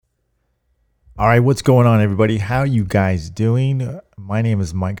All right, what's going on, everybody? How you guys doing? My name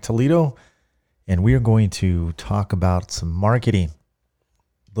is Mike Toledo, and we are going to talk about some marketing.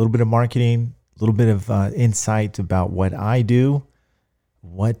 A little bit of marketing, a little bit of insight about what I do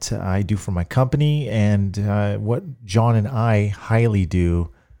for my company, and what John and I highly do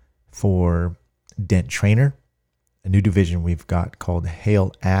for Dent Trainer, a new division we've got called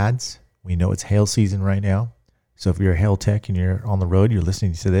Hail Ads. We know it's hail season right now. So if you're a hail tech and you're on the road, you're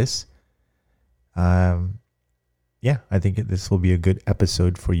listening to this, I think this will be a good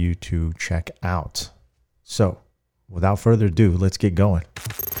episode for you to check out. So without further ado, let's get going.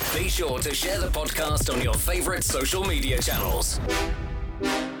 Be sure to share the podcast on your favorite social media channels.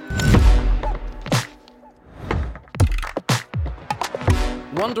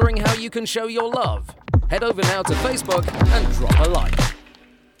 Wondering how you can show your love? Head over now to Facebook and drop a like.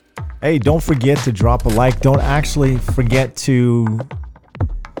 Hey, don't forget to drop a like. Don't actually forget to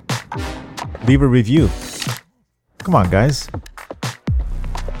leave a review. Come on, guys.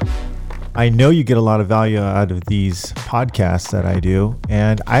 I know you get a lot of value out of these podcasts that I do,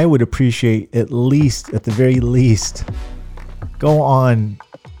 and I would appreciate at the very least, go on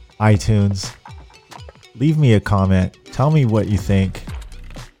iTunes, leave me a comment, tell me what you think,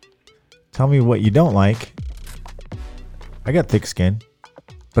 tell me what you don't like. I got thick skin,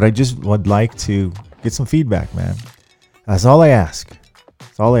 but I just would like to get some feedback, man. That's all I ask.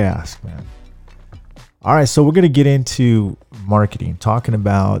 That's all I ask, man. All right, so we're going to get into marketing, talking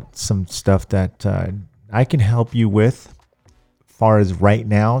about some stuff that I can help you with as far as right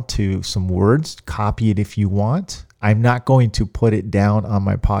now to some words. Copy it if you want. I'm not going to put it down on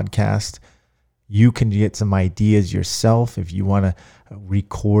my podcast. You can get some ideas yourself if you want to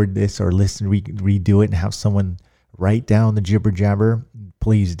record this or listen, redo it and have someone write down the jibber jabber.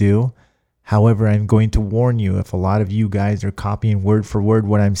 Please do. However, I'm going to warn you, if a lot of you guys are copying word for word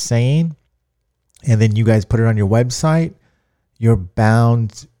what I'm saying, and then you guys put it on your website, you're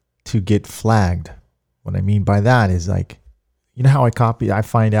bound to get flagged. What I mean by that is, like, you know how I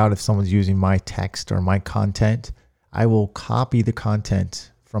find out if someone's using my text or my content. I will copy the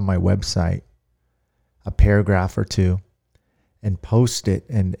content from my website, a paragraph or two, and post it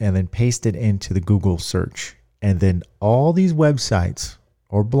and then paste it into the Google search. And then all these websites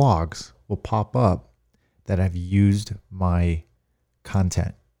or blogs will pop up that have used my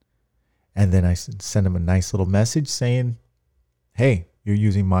content. And then I send them a nice little message saying, hey, you're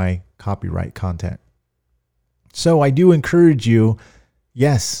using my copyright content. So I do encourage you,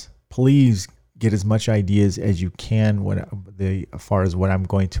 yes, please get as much ideas as you can as far as what I'm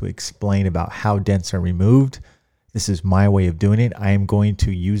going to explain about how dents are removed. This is my way of doing it. I am going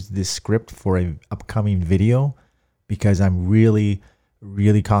to use this script for an upcoming video because I'm really,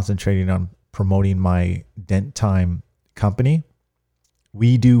 really concentrating on promoting my Dent Time company.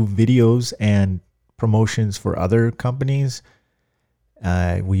 We do videos and promotions for other companies.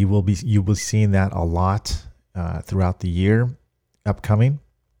 You will be seeing that a lot throughout the year upcoming,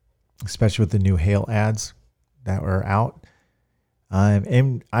 especially with the new hail ads that are out.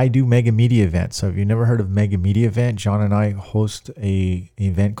 And I do mega media events. So if you've never heard of mega media event, John and I host an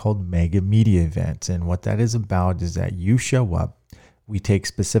event called Mega Media Event. And what that is about is that you show up, we take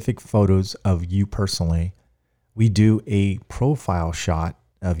specific photos of you personally. We do a profile shot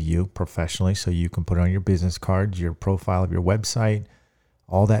of you professionally, so you can put it on your business cards, your profile of your website,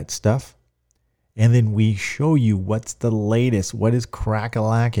 all that stuff. And then we show you what's the latest, what is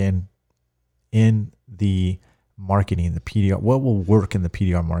crack-a-lackin' in the marketing, the PDR, what will work in the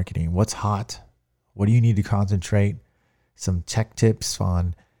PDR marketing, what's hot, what do you need to concentrate, some tech tips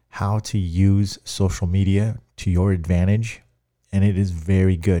on how to use social media to your advantage. And it is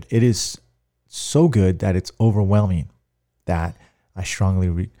very good. It is so good that it's overwhelming, that I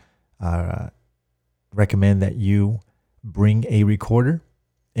strongly recommend that you bring a recorder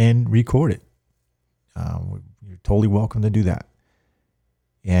and record it. You're totally welcome to do that.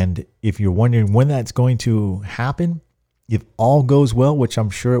 And if you're wondering when that's going to happen, if all goes well, which I'm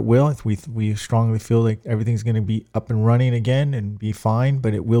sure it will, if we strongly feel like everything's going to be up and running again and be fine,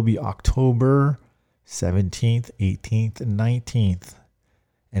 but it will be October 17th, 18th, and 19th.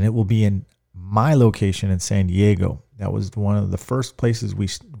 And it will be in my location in San Diego. That was one of the first places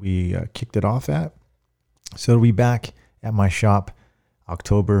we kicked it off at. So it'll be back at my shop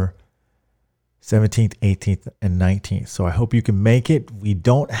October 17th, 18th, and 19th. So I hope you can make it. We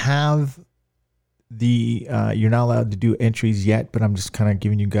don't have you're not allowed to do entries yet, but I'm just kind of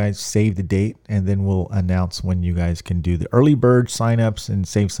giving you guys, save the date, and then we'll announce when you guys can do the early bird signups and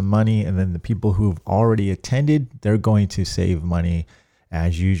save some money. And then the people who've already attended, they're going to save money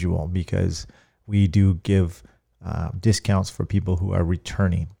as usual, because we do give discounts for people who are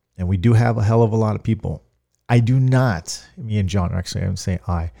returning. And we do have a hell of a lot of people. I do not, me and John, actually I'm saying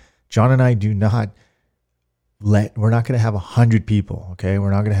John and I do not we're not going to have 100 people. Okay.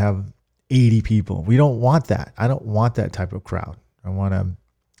 We're not going to have 80 people. We don't want that. I don't want that type of crowd. I want a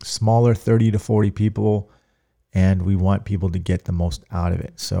smaller 30 to 40 people, and we want people to get the most out of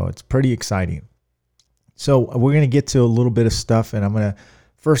it. So it's pretty exciting. So we're going to get to a little bit of stuff, and I'm going to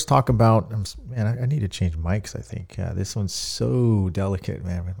first talk about, man, I need to change mics, I think. This one's so delicate,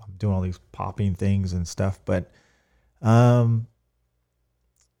 man. I'm doing all these popping things and stuff, but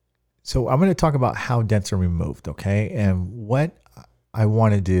so I'm going to talk about how dents are removed, okay? And what I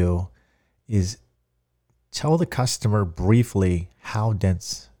want to do is tell the customer briefly how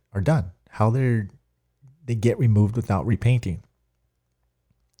dents are done, how they get removed without repainting.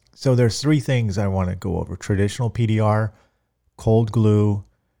 So there's 3 things I want to go over: traditional PDR, cold glue,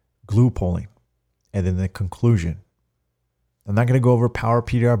 glue pulling, and then the conclusion. I'm not going to go over power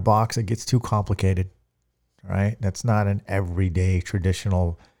PDR box. It gets too complicated, right? That's not an everyday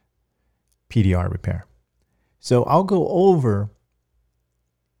traditional PDR repair. So I'll go over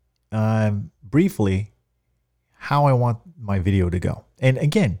briefly how I want my video to go. And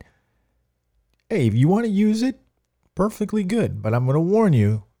again, hey, if you want to use it, perfectly good. But I'm going to warn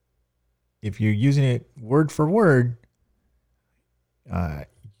you, if you're using it word for word,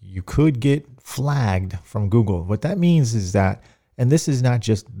 you could get flagged from Google. What that means is that, and this is not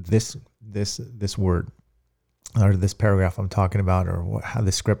just this word or this paragraph I'm talking about, or how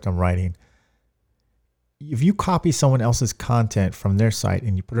the script I'm writing. If you copy someone else's content from their site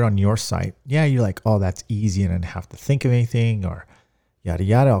and you put it on your site, yeah, you're like, oh, that's easy, and I don't have to think of anything, or yada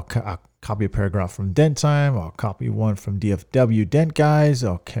yada. I'll copy a paragraph from Dent Time. I'll copy one from DFW Dent Guys.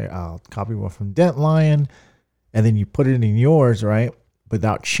 Okay, I'll copy one from Dent Lion, and then you put it in yours, right?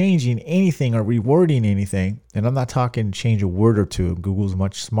 Without changing anything or rewording anything. And I'm not talking change a word or two. Google's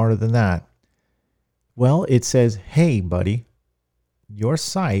much smarter than that. Well, it says, hey, buddy, your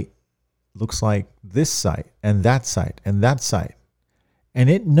site looks like this site and that site and that site. And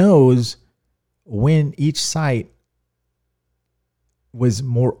it knows when each site was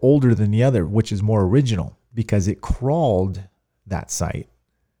more older than the other, which is more original, because it crawled that site.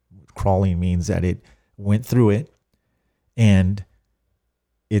 Crawling means that it went through it and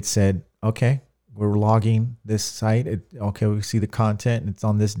it said, okay, we're logging this site. Okay, we see the content and it's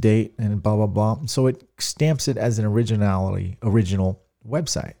on this date and blah, blah, blah. So it stamps it as an original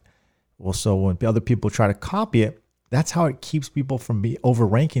website. Well, so when other people try to copy it, that's how it keeps people from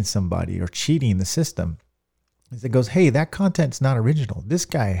overranking somebody or cheating the system. It goes, hey, that content's not original. This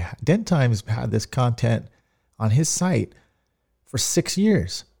guy, Dent Time's had this content on his site for 6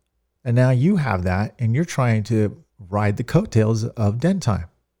 years. And now you have that and you're trying to ride the coattails of Dent Time.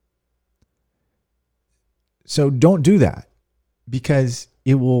 So don't do that, because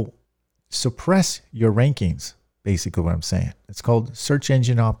it will suppress your rankings. Basically what I'm saying. It's called search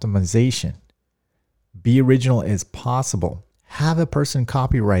engine optimization. Be original as possible. Have a person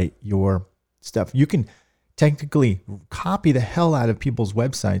copyright your stuff. You can technically copy the hell out of people's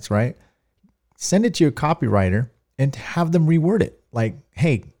websites, right? Send it to your copywriter and have them reword it. Like,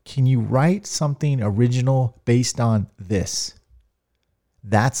 hey, can you write something original based on this?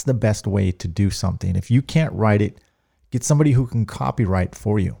 That's the best way to do something. If you can't write it, get somebody who can copyright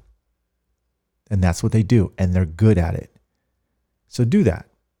for you. And that's what they do. And they're good at it. So do that.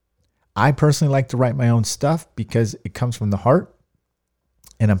 I personally like to write my own stuff because it comes from the heart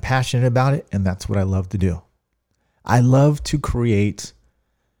and I'm passionate about it. And that's what I love to do. I love to create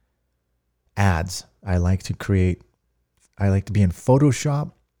ads. I like to be in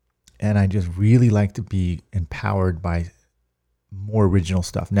Photoshop, and I just really like to be empowered by more original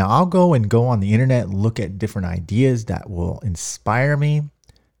stuff. Now I'll go on the internet and look at different ideas that will inspire me,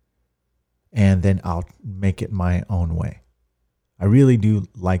 and then I'll make it my own way. I really do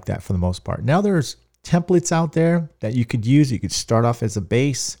like that for the most part. Now there's templates out there that you could use. You could start off as a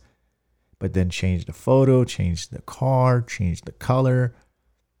base, but then change the photo, change the car, change the color.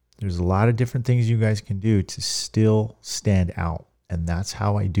 There's a lot of different things you guys can do to still stand out. And that's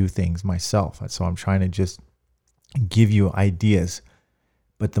how I do things myself. So I'm trying to just give you ideas.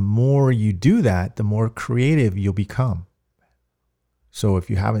 But the more you do that, the more creative you'll become. So if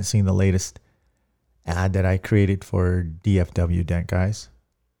you haven't seen the latest ad that I created for DFW Dent Guys,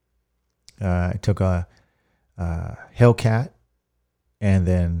 I took a Hellcat, and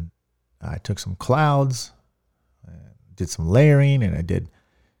then I took some clouds, did some layering, and I did,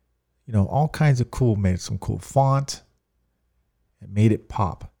 all kinds of cool, made some cool font. It made it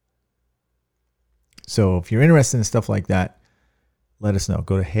pop. So if you're interested in stuff like that, let us know.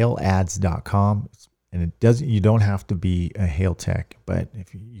 Go to hailads.com. And you don't have to be a hail tech, but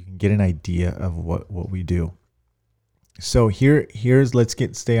if you can get an idea of what we do. So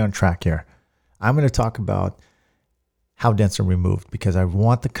let's stay on track here. I'm going to talk about how dents are removed because I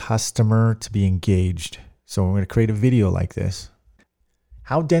want the customer to be engaged. So I'm going to create a video like this.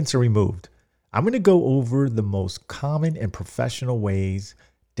 How dents are removed. I'm going to go over the most common and professional ways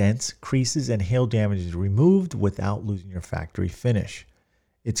dents, creases, and hail damage is removed without losing your factory finish.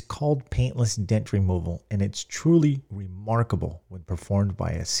 It's called paintless dent removal, and it's truly remarkable when performed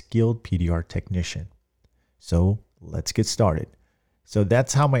by a skilled PDR technician. So let's get started. So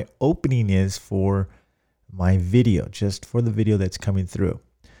that's how my opening is for my video, just for the video that's coming through.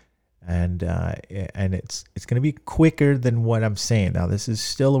 And it's going to be quicker than what I'm saying. Now, this is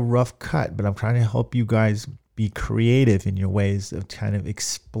still a rough cut, but I'm trying to help you guys be creative in your ways of kind of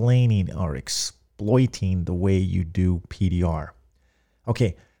explaining or exploiting the way you do PDR.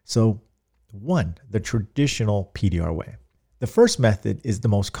 Okay, so 1, the traditional PDR way. The first method is the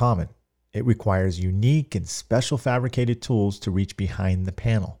most common. It requires unique and special fabricated tools to reach behind the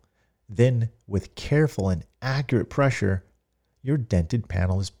panel. Then, with careful and accurate pressure, your dented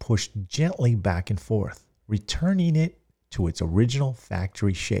panel is pushed gently back and forth, returning it to its original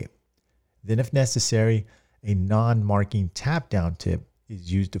factory shape. Then, if necessary, a non-marking tap-down tip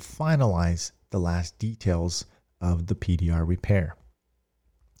is used to finalize the last details of the PDR repair.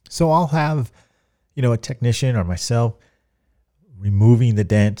 So I'll have, a technician or myself removing the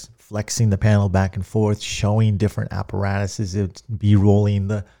dent, flexing the panel back and forth, showing different apparatuses, B-rolling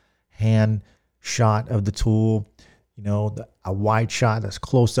the hand shot of the tool, a wide shot, a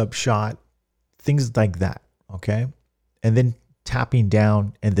close-up shot, things like that, okay? And then tapping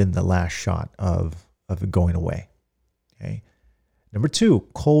down, and then the last shot of it going away, okay? Number 2,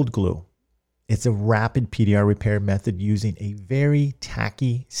 cold glue. It's a rapid PDR repair method using a very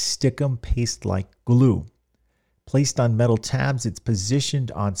tacky stick-em paste-like glue. Placed on metal tabs, it's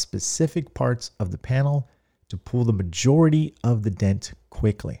positioned on specific parts of the panel to pull the majority of the dent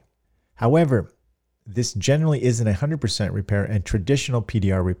quickly. However, this generally isn't a 100% repair, and traditional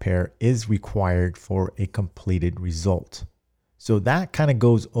PDR repair is required for a completed result. So that kind of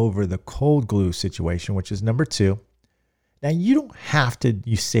goes over the cold glue situation, which is number 2. Now, you don't have to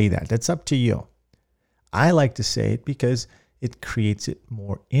say that. That's up to you. I like to say it because it creates a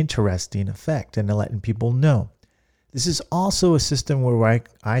more interesting effect and letting people know. This is also a system where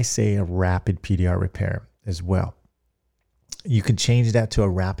I say a rapid PDR repair as well. You can change that to a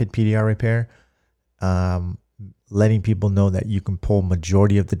rapid PDR repair, letting people know that you can pull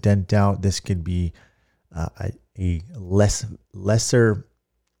majority of the dent out. This could be a lesser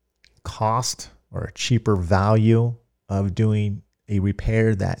cost or a cheaper value of doing a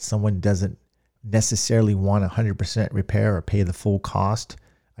repair that someone doesn't necessarily want 100% repair or pay the full cost.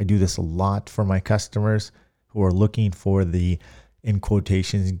 I do this a lot for my customers who are looking for the, in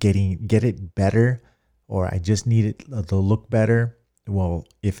quotations, get it better, or I just need it to look better. Well,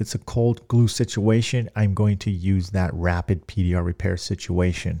 if it's a cold glue situation, I'm going to use that rapid PDR repair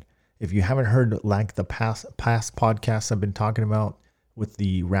situation. If you haven't heard like the past podcasts I've been talking about with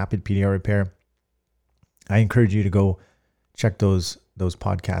the rapid PDR repair, I encourage you to go check those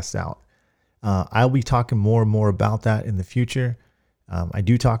podcasts out. I'll be talking more and more about that in the future. I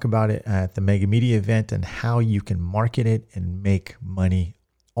do talk about it at the Mega Media event and how you can market it and make money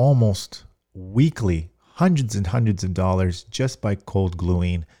almost weekly, hundreds and hundreds of dollars just by cold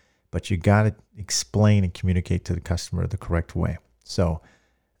gluing. But you got to explain and communicate to the customer the correct way. So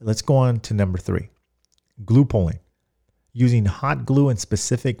let's go on to number 3, glue pulling. Using hot glue and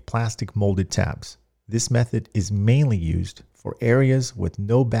specific plastic molded tabs. This method is mainly used for areas with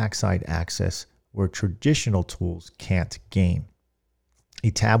no backside access where traditional tools can't gain. A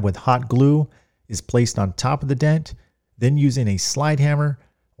tab with hot glue is placed on top of the dent, then using a slide hammer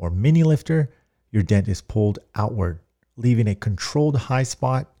or mini lifter, your dent is pulled outward, leaving a controlled high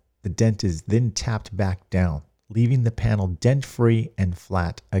spot. The dent is then tapped back down, leaving the panel dent-free and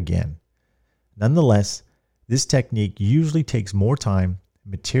flat again. Nonetheless, this technique usually takes more time,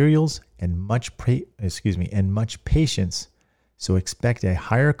 materials, and much patience, so expect a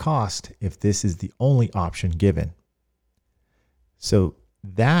higher cost if this is the only option given. So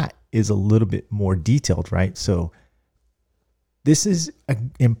that is a little bit more detailed, right? So this is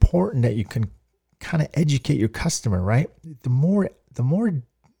important that you can kind of educate your customer, right? The more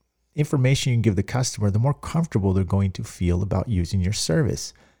information you give the customer, the more comfortable they're going to feel about using your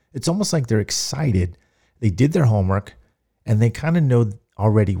service. It's almost like they're excited. They did their homework and they kind of know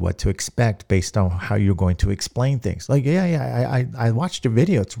already what to expect based on how you're going to explain things. Like, I watched your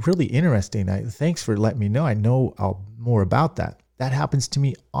video. It's really interesting. Thanks for letting me know. I know more about that. That happens to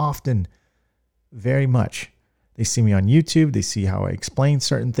me often very much. They see me on YouTube. They see how I explain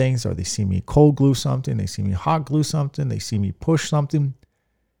certain things, or they see me cold glue something. They see me hot glue something. They see me push something.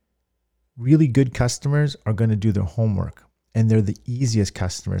 Really good customers are going to do their homework, and they're the easiest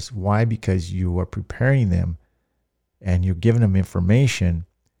customers. Why? Because you are preparing them and you're giving them information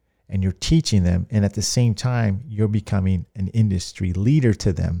and you're teaching them. And at the same time, you're becoming an industry leader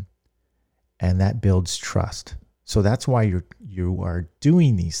to them, and that builds trust. So that's why you are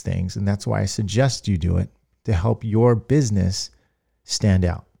doing these things. And that's why I suggest you do it, to help your business stand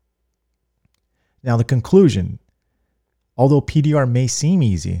out. Now, the conclusion, although PDR may seem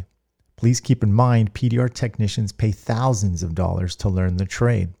easy, please keep in mind PDR technicians pay thousands of dollars to learn the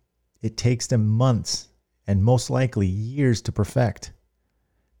trade. It takes them months and most likely years to perfect.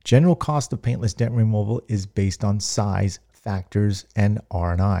 General cost of paintless dent removal is based on size, factors, and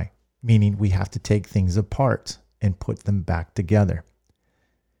R&I, meaning we have to take things apart and put them back together.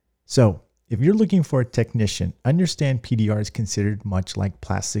 So, if you're looking for a technician, understand PDR is considered much like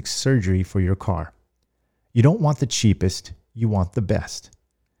plastic surgery for your car. You don't want the cheapest, you want the best.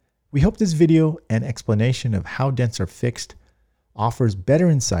 We hope this video and explanation of how dents are fixed offers better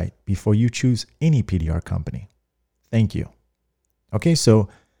insight before you choose any PDR company. Thank you. Okay, so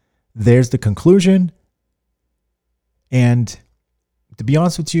there's the conclusion. And to be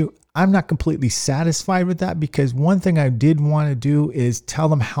honest with you, I'm not completely satisfied with that, because one thing I did want to do is tell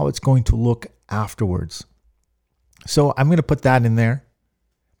them how it's going to look afterwards. So I'm going to put that in there,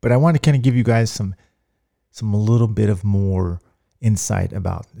 but I want to kind of give you guys some a little bit of more insight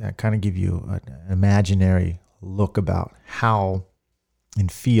about that, kind of give you an imaginary look about how and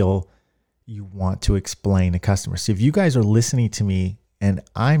feel you want to explain to customers. So if you guys are listening to me and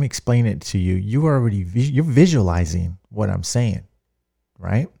I'm explaining it to you, you're visualizing what I'm saying,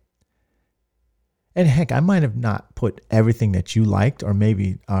 right? And heck, I might have not put everything that you liked, or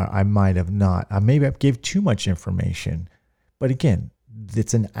maybe I might have not. Maybe I gave too much information. But again,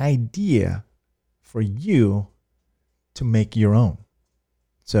 it's an idea for you to make your own.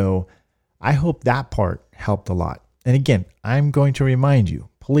 So I hope that part helped a lot. And again, I'm going to remind you,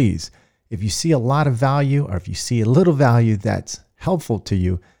 please, if you see a lot of value, or if you see a little value that's helpful to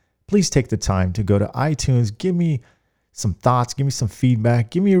you, please take the time to go to iTunes, give me some thoughts, give me some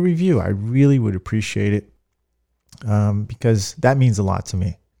feedback, give me a review. I really would appreciate it, because that means a lot to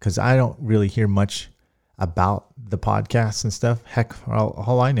me, because I don't really hear much about the podcast and stuff. Heck,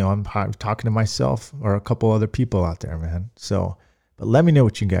 all I know, I'm talking to myself or a couple other people out there, man. So, but let me know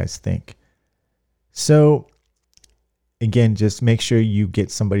what you guys think. So again, just make sure you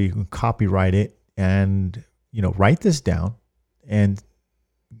get somebody who can copyright it, and, write this down and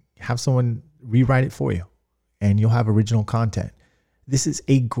have someone rewrite it for you, and you'll have original content. This is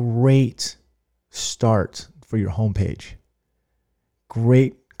a great start for your homepage.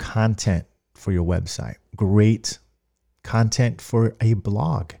 Great content for your website. Great content for a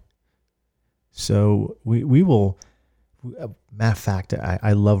blog. So we will, matter of fact,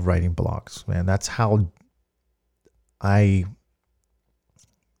 I love writing blogs, man. That's how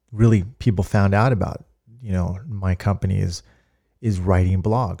people found out about, my company is writing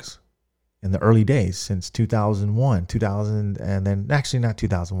blogs. In the early days, since 2001, 2000, and then actually not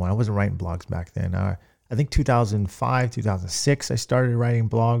 2001. I wasn't writing blogs back then. I think 2005, 2006, I started writing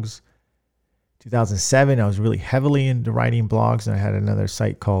blogs. 2007, I was really heavily into writing blogs, and I had another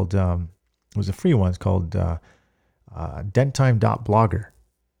site called, it was a free one, it's called denttime.blogger.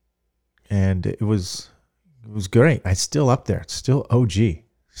 And it was great. It's still up there. It's still OG.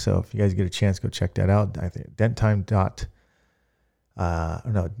 So if you guys get a chance, go check that out. I think denttime.blogspot.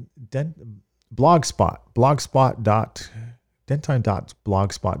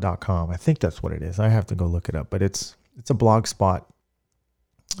 denttime.blogspot.com. I think that's what it is. I have to go look it up, but it's a blogspot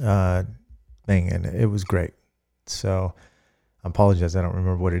thing, and it was great. So I apologize, I don't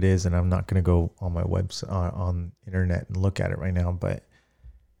remember what it is, and I'm not going to go on my website on internet and look at it right now. But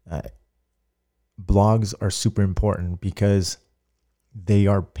blogs are super important, because they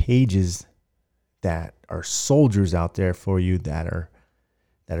are pages that are soldiers out there for you, that are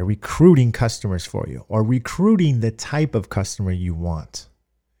recruiting customers for you, or recruiting the type of customer you want,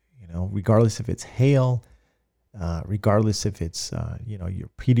 regardless if it's hail, regardless if it's, your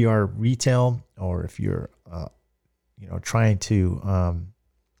PDR retail, or if you're, trying to,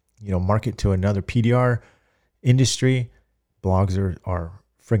 market to another PDR industry. Blogs are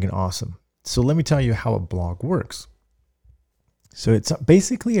friggin' awesome. So let me tell you how a blog works. So it's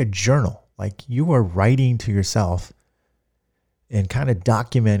basically a journal. Like, you are writing to yourself and kind of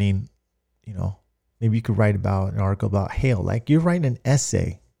documenting, maybe you could write about an article about hail. Like, you're writing an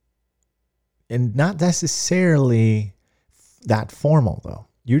essay, and not necessarily that formal though.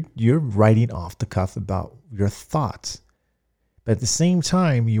 You're writing off the cuff about your thoughts. But at the same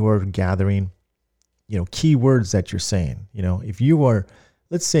time, you are gathering, keywords that you're saying. If you are,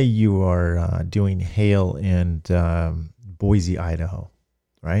 let's say you are doing hail in Boise, Idaho,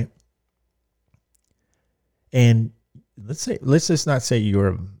 right? And let's just not say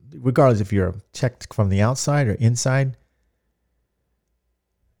you're, regardless if you're checked from the outside or inside,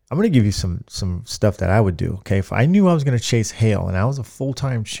 I'm going to give you some stuff that I would do. Okay. If I knew I was going to chase hail and I was a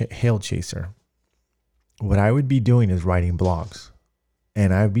full-time hail chaser, what I would be doing is writing blogs,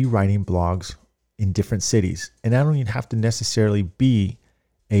 and I would be writing blogs in different cities. And I don't even have to necessarily be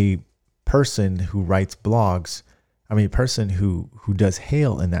a person who writes blogs. I mean, a person who does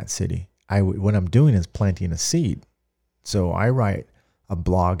hail in that city. What I'm doing is planting a seed. So I write a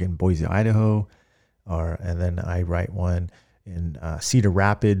blog in Boise, Idaho, and then I write one in Cedar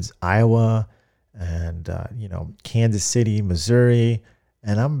Rapids, Iowa, and Kansas City, Missouri,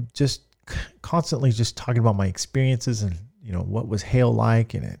 and I'm just constantly just talking about my experiences and what was hail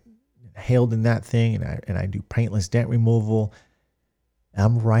like, and it hailed in that thing, and I do paintless dent removal.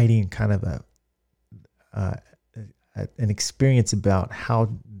 I'm writing kind of an experience about how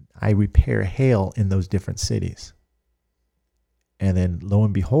I repair hail in those different cities. And then lo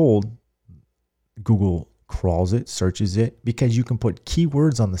and behold, Google crawls it, searches it, because you can put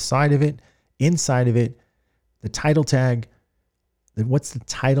keywords on the side of it, inside of it, the title tag. Then what's the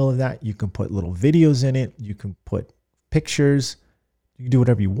title of that? You can put little videos in it. You can put pictures. You can do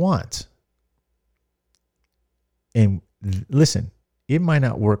whatever you want. And listen, it might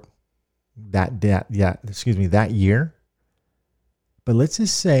not work that year, but let's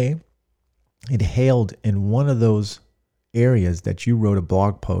just say it hailed in one of those areas that you wrote a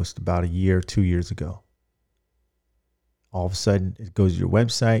blog post about a year, 2 years ago. All of a sudden, it goes to your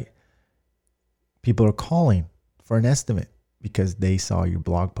website. People are calling for an estimate because they saw your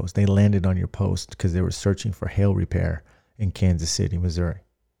blog post. They landed on your post because they were searching for hail repair in Kansas City, Missouri.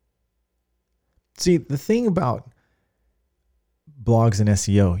 See, the thing about blogs and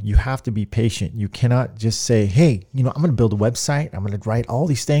SEO, you have to be patient. You cannot just say, hey, I'm going to build a website. I'm going to write all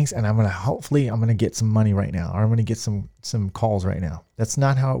these things, and I'm going to get some money right now, or I'm going to get some calls right now. That's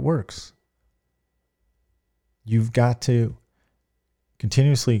not how it works. You've got to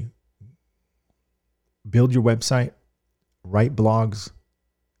continuously build your website, write blogs,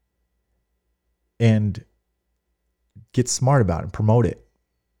 and get smart about it, promote it.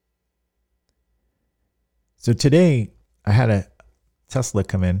 So today I had a Tesla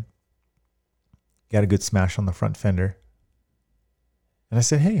come in, got a good smash on the front fender. And I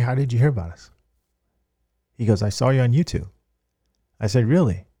said, hey, how did you hear about us? He goes, I saw you on YouTube. I said,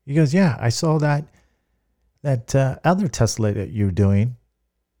 really? He goes, yeah, I saw that other Tesla that you were doing,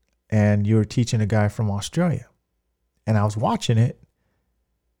 and you were teaching a guy from Australia. And I was watching it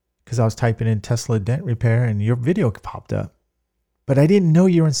because I was typing in Tesla dent repair, and your video popped up. But I didn't know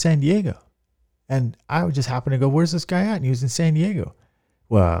you were in San Diego. And I just happened to go, where's this guy at? And he was in San Diego.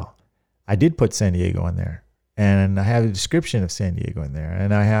 Well, I did put San Diego in there, and I have a description of San Diego in there,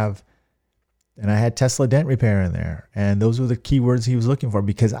 and I had Tesla dent repair in there. And those were the keywords he was looking for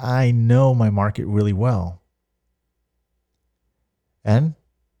because I know my market really well. And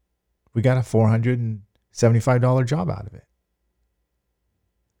we got a $475 job out of it.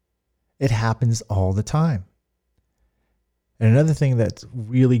 It happens all the time. And another thing that's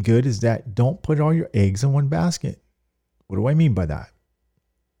really good is that don't put all your eggs in one basket. What do I mean by that?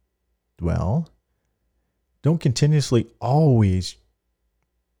 Well, don't continuously always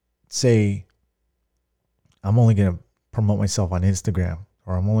say, I'm only going to promote myself on Instagram,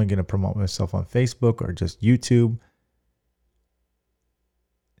 or I'm only going to promote myself on Facebook or just YouTube.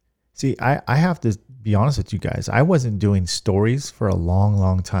 See, I have to be honest with you guys. I wasn't doing stories for a long,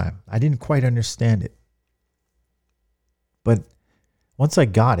 long time. I didn't quite understand it. But once I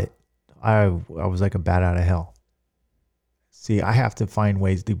got it, I was like a bat out of hell. See, I have to find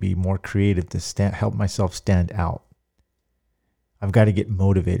ways to be more creative to help myself stand out. I've got to get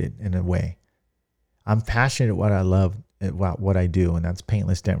motivated in a way. I'm passionate at what I love, at what I do, and that's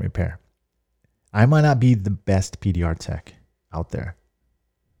paintless dent repair. I might not be the best PDR tech out there,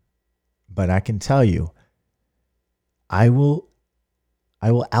 but I can tell you, I will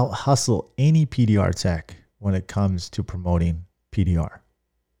out hustle any PDR tech when it comes to promoting PDR.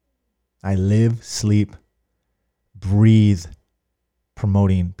 I live, sleep, breathe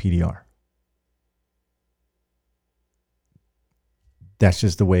promoting PDR. That's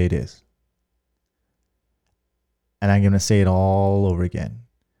just the way it is. And I'm going to say it all over again.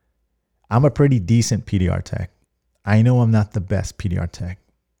 I'm a pretty decent PDR tech. I know I'm not the best PDR tech,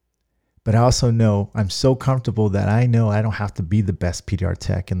 But I also know I'm so comfortable that I know I don't have to be the best PDR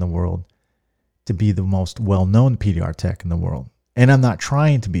tech in the world to be the most well-known PDR tech in the world. And I'm not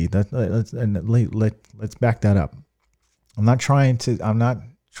trying to be. Let's back that up. I'm not trying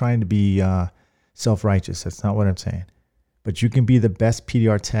to be self-righteous. That's not what I'm saying. But you can be the best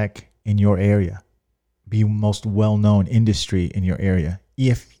PDR tech in your area, be most well-known industry in your area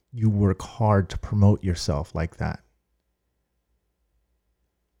if you work hard to promote yourself like that.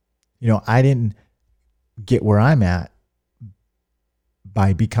 I didn't get where I'm at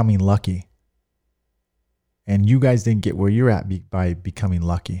by becoming lucky. And you guys didn't get where you're at by becoming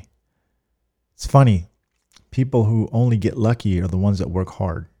lucky. It's funny. People who only get lucky are the ones that work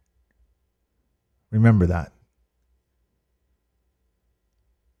hard. Remember that.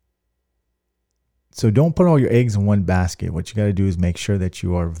 So don't put all your eggs in one basket. What you got to do is make sure that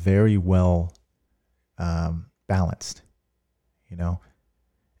you are very well balanced.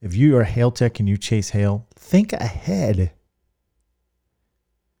 If you are hail tech and you chase hail, think ahead.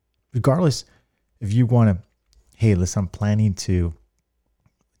 Regardless, if you want to, hey, listen, I'm planning to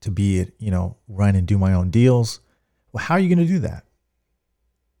be, run and do my own deals. Well, how are you going to do that?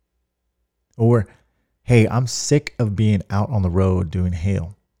 Or, hey, I'm sick of being out on the road doing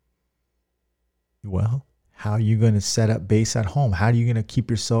hail. Well, how are you going to set up base at home? How are you going to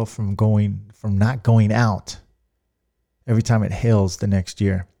keep yourself from not going out every time it hails the next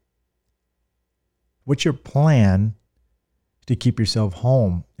year? What's your plan to keep yourself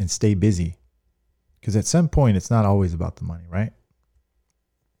home and stay busy? Because at some point, it's not always about the money, right?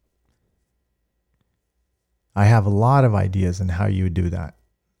 I have a lot of ideas on how you would do that.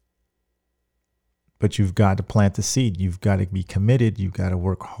 But you've got to plant the seed. You've got to be committed. You've got to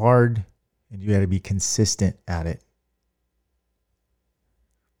work hard. And you got to be consistent at it.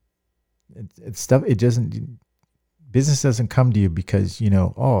 It's stuff. Business doesn't come to you because,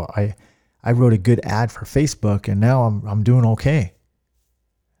 I wrote a good ad for Facebook and now I'm doing okay.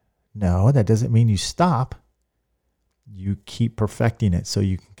 No, that doesn't mean you stop. You keep perfecting it so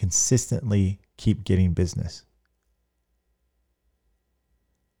you can consistently keep getting business.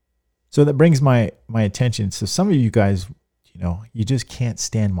 So that brings my attention. So some of you guys, you just can't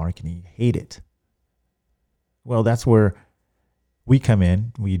stand marketing. You hate it. Well, that's where we come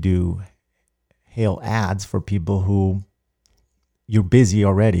in. We do hail ads for people who you're busy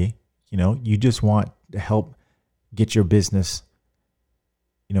already. You just want to help get your business,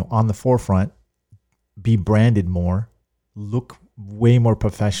 on the forefront, be branded more, look way more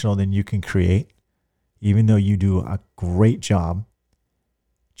professional than you can create, even though you do a great job.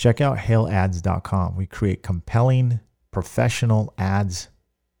 Check out hailads.com. We create compelling, professional ads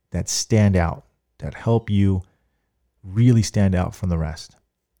that stand out, that help you really stand out from the rest.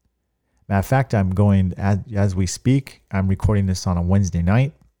 Matter of fact, I'm going, as we speak, I'm recording this on a Wednesday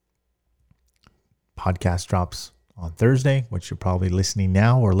night. Podcast drops on Thursday, which you're probably listening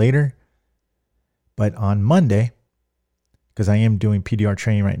now or later. But on Monday, because I am doing PDR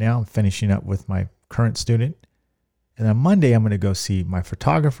training right now, I'm finishing up with my current student. And on Monday, I'm going to go see my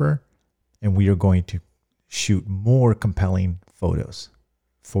photographer, and we are going to shoot more compelling photos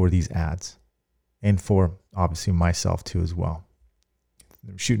for these ads and for obviously myself too as well.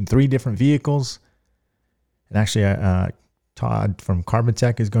 I'm shooting 3 different vehicles. And actually, Todd from Carbon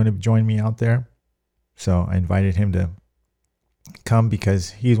Tech is going to join me out there. So I invited him to come because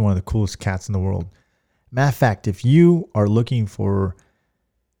he's one of the coolest cats in the world. Matter of fact, if you are looking for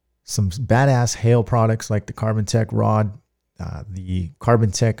some badass hail products like the Carbon Tech rod, the Carbon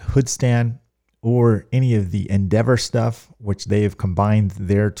Tech hood stand, or any of the Endeavor stuff, which they have combined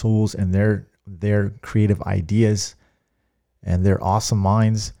their tools and their creative ideas and their awesome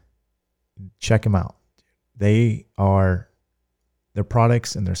minds, check them out. Their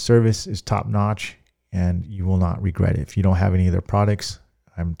products and their service is top notch. And you will not regret it. If you don't have any of their products,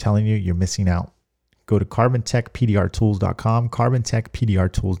 I'm telling you, you're missing out. Go to carbontechpdrtools.com,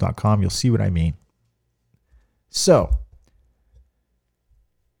 carbontechpdrtools.com. You'll see what I mean. So,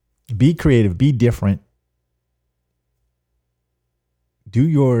 be creative, be different. Do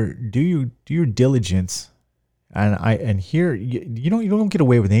your diligence. And here, you don't get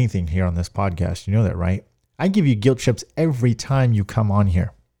away with anything here on this podcast. You know that, right? I give you guilt trips every time you come on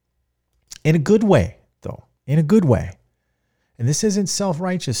here. In a good way. In a good way. And this isn't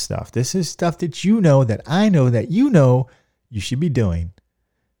self-righteous stuff. This is stuff that that I know that you should be doing.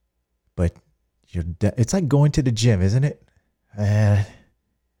 But it's like going to the gym, isn't it? I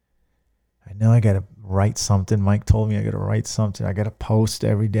know I got to write something. Mike told me I got to write something. I got to post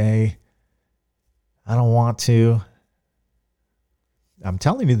every day. I don't want to. I'm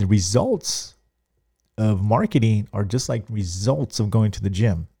telling you, the results of marketing are just like results of going to the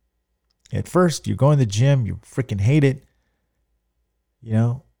gym. At first, you're going to the gym, you freaking hate it. You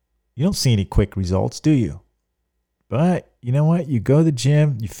know, you don't see any quick results, do you? But you know what? You go to the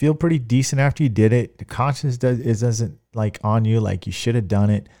gym, you feel pretty decent after you did it. The conscience doesn't like on you like you should have done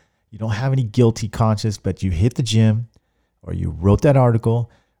it. You don't have any guilty conscience, but you hit the gym, or you wrote that article,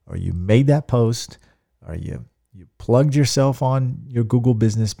 or you made that post, or you plugged yourself on your Google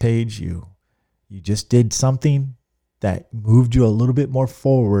business page. You just did something that moved you a little bit more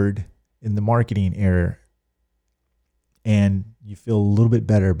forward in the marketing area, and you feel a little bit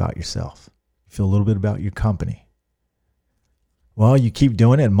better about yourself. You feel a little bit about your company. Well, you keep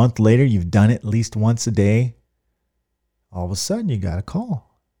doing it. A month later, you've done it at least once a day. All of a sudden, you got a call.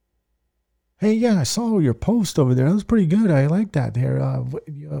 Hey, yeah, I saw your post over there. That was pretty good. I like that there.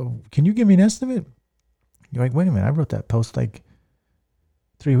 Can you give me an estimate? You're like, wait a minute. I wrote that post like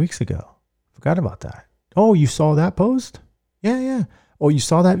 3 weeks ago. Forgot about that. Oh, you saw that post? Yeah. Oh, you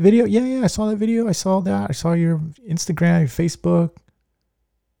saw that video? Yeah, I saw that video. I saw that. I saw your Instagram, your Facebook.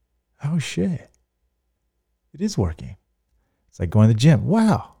 Oh, shit. It is working. It's like going to the gym.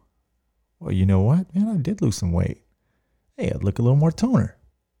 Wow. Well, you know what? Man, I did lose some weight. Hey, I'd look a little more toner.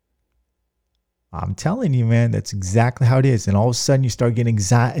 I'm telling you, man, that's exactly how it is. And all of a sudden you start getting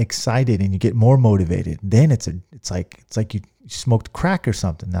excited and you get more motivated. Then it's like you smoked crack or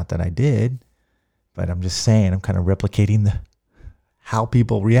something. Not that I did, but I'm just saying, I'm kind of replicating how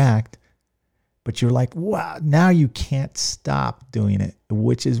people react. But you're like, wow, now you can't stop doing it,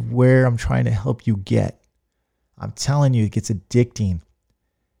 which is where I'm trying to help you get. I'm telling you, it gets addicting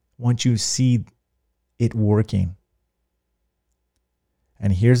once you see it working.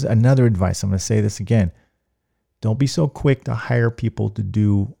 And here's another advice. I'm going to say this again. Don't be so quick to hire people to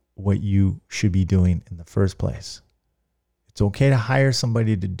do what you should be doing in the first place. It's okay to hire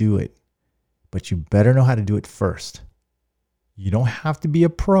somebody to do it, but you better know how to do it first. You don't have to be a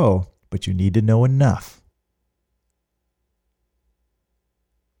pro, but you need to know enough.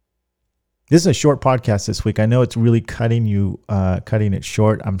 This is a short podcast this week. I know it's really cutting it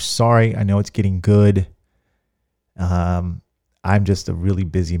short. I'm sorry. I know it's getting good. I'm just a really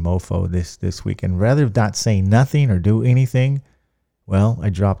busy mofo this week. And rather than not saying nothing or do anything, well, I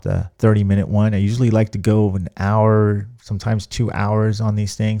dropped a 30-minute one. I usually like to go an hour, sometimes 2 hours on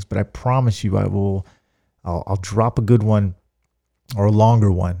these things, but I promise you I'll drop a good one or a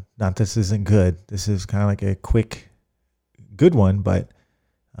longer one. Not this isn't good. This is kind of like a quick, good one, but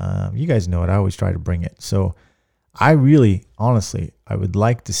you guys know it. I always try to bring it. So I really, honestly, I would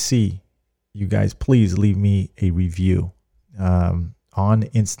like to see you guys please leave me a review. On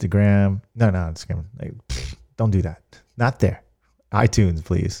Instagram. No, Instagram. Don't do that. Not there. iTunes,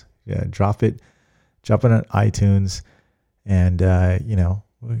 please. Yeah, drop it on iTunes, and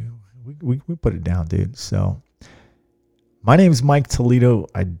we put it down, dude. So, my name is Mike Toledo.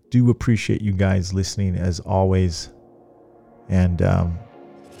 I do appreciate you guys listening as always, and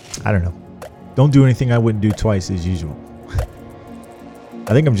I don't know. Don't do anything I wouldn't do twice as usual.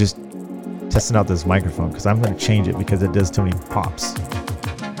 I think I'm just testing out this microphone because I'm going to change it because it does too many pops.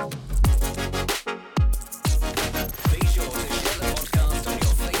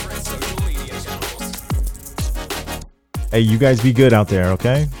 Hey, you guys be good out there,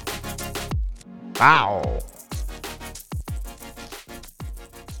 okay? Ow.